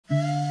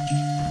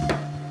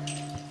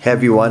Hey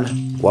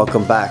everyone,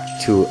 welcome back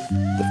to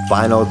the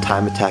final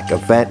time attack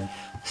event,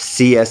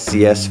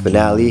 CSCS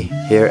finale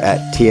here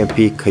at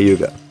TMP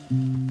Cayuga.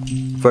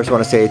 First I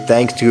want to say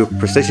thanks to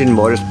Precision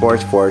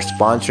Motorsports for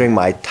sponsoring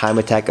my time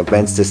attack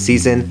events this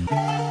season.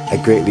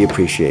 I greatly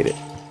appreciate it.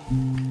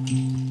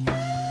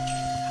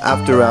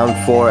 After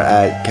round 4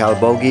 at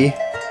Calabogie,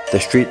 the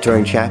Street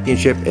Touring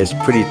Championship is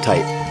pretty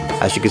tight.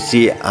 As you can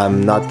see,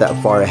 I'm not that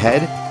far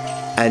ahead,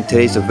 and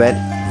today's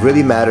event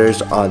really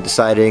matters on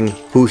deciding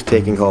who's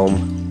taking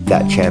home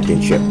that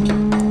championship.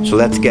 So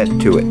let's get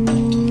to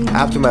it.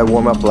 After my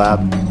warm-up lap,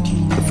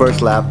 the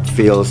first lap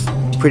feels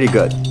pretty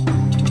good.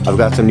 I've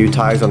got some new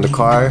tires on the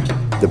car,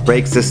 the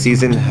brakes this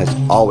season has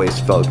always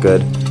felt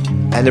good,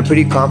 and I'm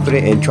pretty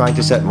confident in trying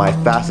to set my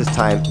fastest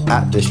time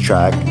at this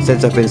track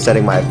since I've been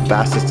setting my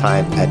fastest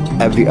time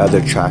at every other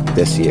track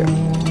this year.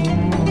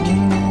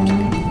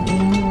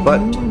 But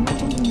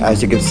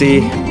as you can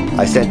see,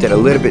 I sent it a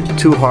little bit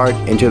too hard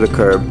into the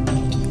curb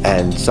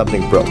and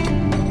something broke.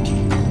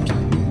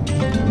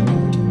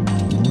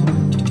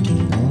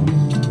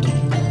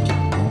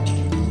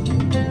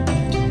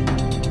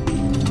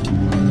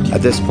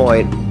 At this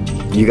point,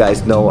 you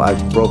guys know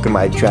I've broken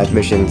my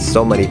transmission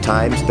so many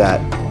times that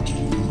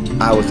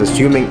I was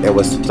assuming it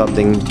was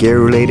something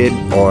gear related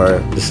or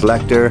the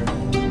selector,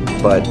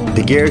 but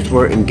the gears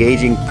were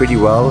engaging pretty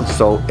well,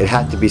 so it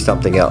had to be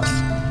something else.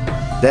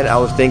 Then I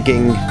was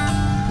thinking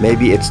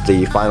maybe it's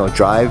the final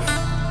drive,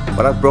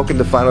 but I've broken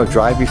the final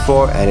drive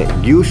before and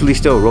it usually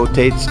still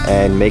rotates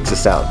and makes a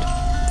sound.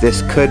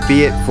 This could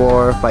be it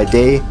for my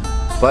day,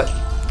 but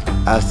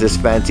as this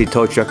fancy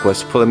tow truck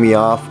was pulling me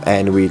off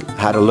and we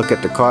had a look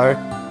at the car,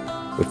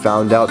 we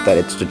found out that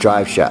it's the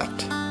drive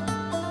shaft.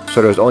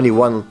 So there was only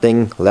one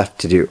thing left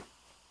to do: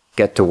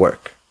 get to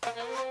work.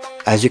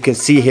 As you can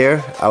see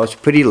here, I was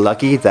pretty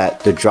lucky that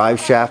the drive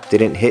shaft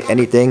didn't hit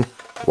anything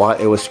while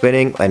it was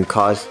spinning and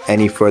cause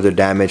any further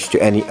damage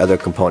to any other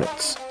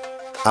components.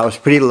 I was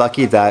pretty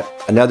lucky that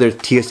another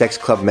TSX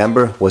Club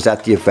member was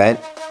at the event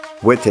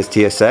with his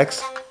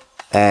TSX,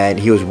 and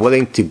he was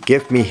willing to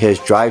give me his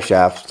drive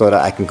shaft so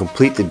that I can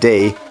complete the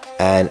day,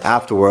 and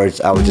afterwards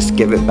I would just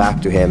give it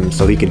back to him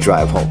so he could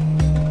drive home.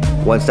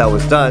 Once that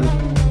was done,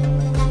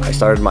 I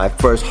started my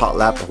first hot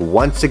lap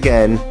once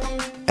again,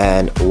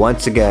 and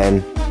once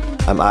again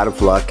I'm out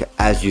of luck.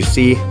 As you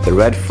see, the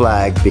red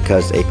flag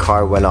because a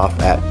car went off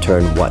at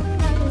turn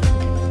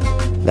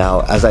 1.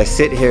 Now as I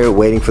sit here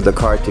waiting for the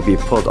car to be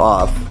pulled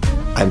off,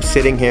 I'm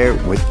sitting here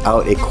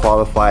without a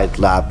qualified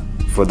lap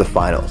for the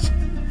finals,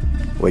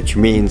 which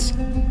means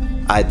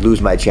I'd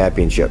lose my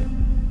championship.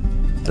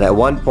 And at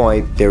one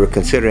point they were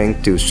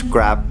considering to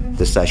scrap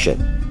the session,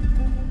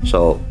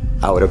 so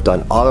I would have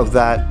done all of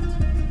that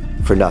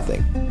for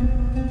nothing.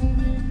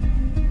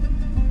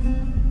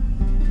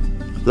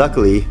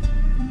 Luckily,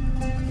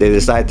 they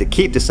decided to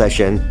keep the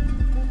session,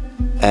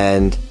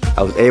 and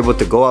I was able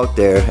to go out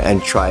there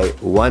and try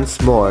once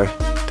more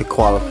to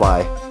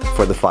qualify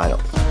for the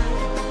finals.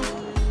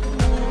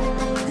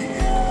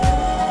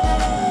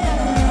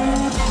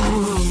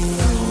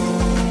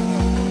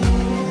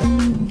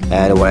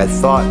 And what I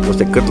thought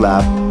was a good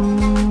lap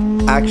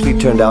actually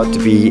turned out to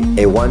be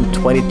a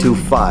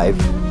 1:22.5,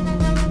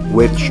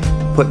 which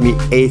put me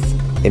 8th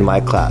in my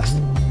class.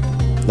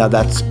 Now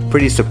that's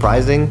pretty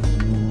surprising,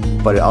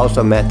 but it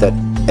also meant that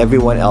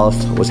everyone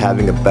else was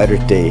having a better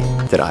day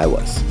than I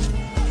was.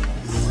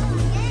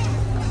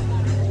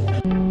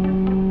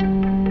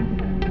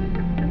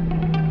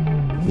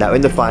 Now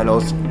in the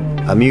finals,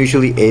 I'm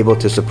usually able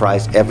to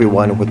surprise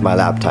everyone with my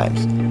lap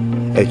times.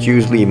 It's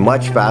usually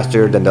much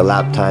faster than the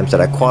lap times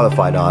that I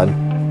qualified on,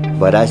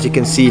 but as you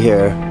can see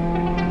here,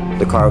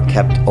 the car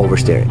kept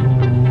oversteering.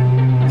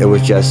 It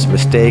was just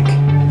mistake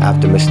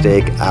after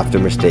mistake after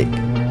mistake.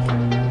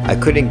 I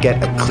couldn't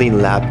get a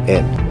clean lap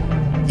in.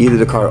 Either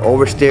the car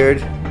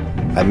oversteered,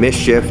 I missed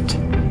shift,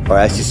 or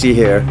as you see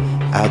here,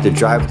 I had to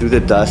drive through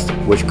the dust,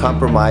 which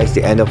compromised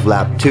the end of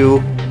lap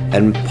 2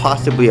 and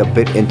possibly a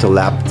bit into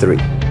lap 3.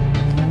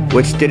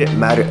 Which didn't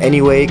matter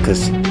anyway,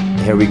 because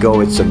here we go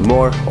with some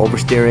more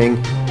oversteering,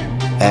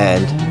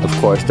 and of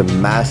course the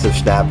massive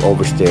snap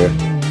oversteer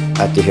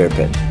at the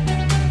hairpin.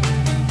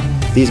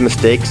 These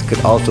mistakes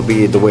could also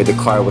be the way the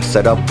car was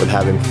set up with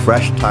having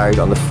fresh tires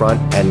on the front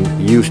and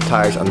used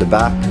tires on the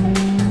back.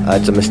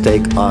 It's a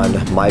mistake on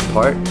my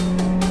part.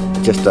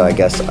 Just I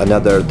guess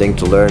another thing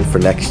to learn for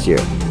next year.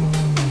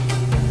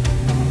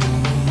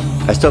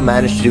 I still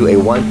managed to do a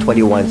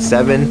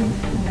 1:21.7,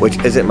 which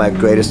isn't my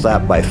greatest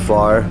lap by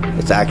far.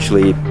 It's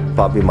actually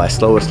probably my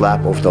slowest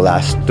lap over the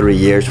last 3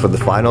 years for the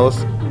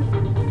finals.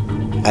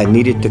 I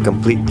needed to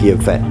complete the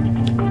event.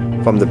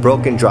 From the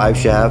broken drive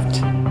shaft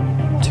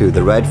to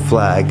the red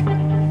flag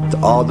to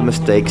all the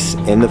mistakes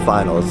in the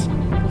finals,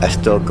 I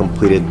still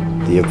completed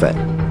the event.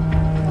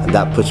 And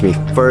that puts me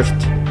first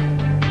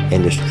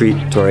in the Street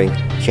Touring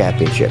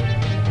Championship.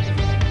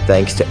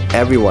 Thanks to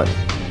everyone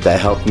that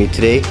helped me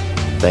today.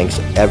 Thanks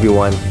to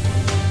everyone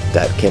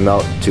that came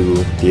out to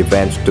the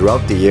events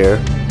throughout the year.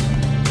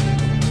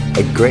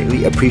 I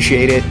greatly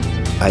appreciate it.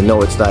 I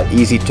know it's not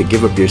easy to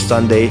give up your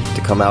Sunday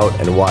to come out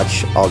and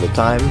watch all the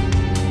time,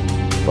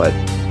 but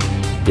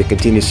your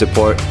continued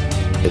support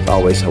is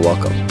always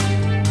welcome.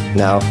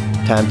 Now,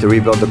 time to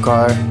rebuild the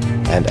car,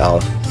 and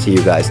I'll see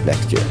you guys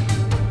next year.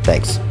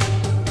 Thanks.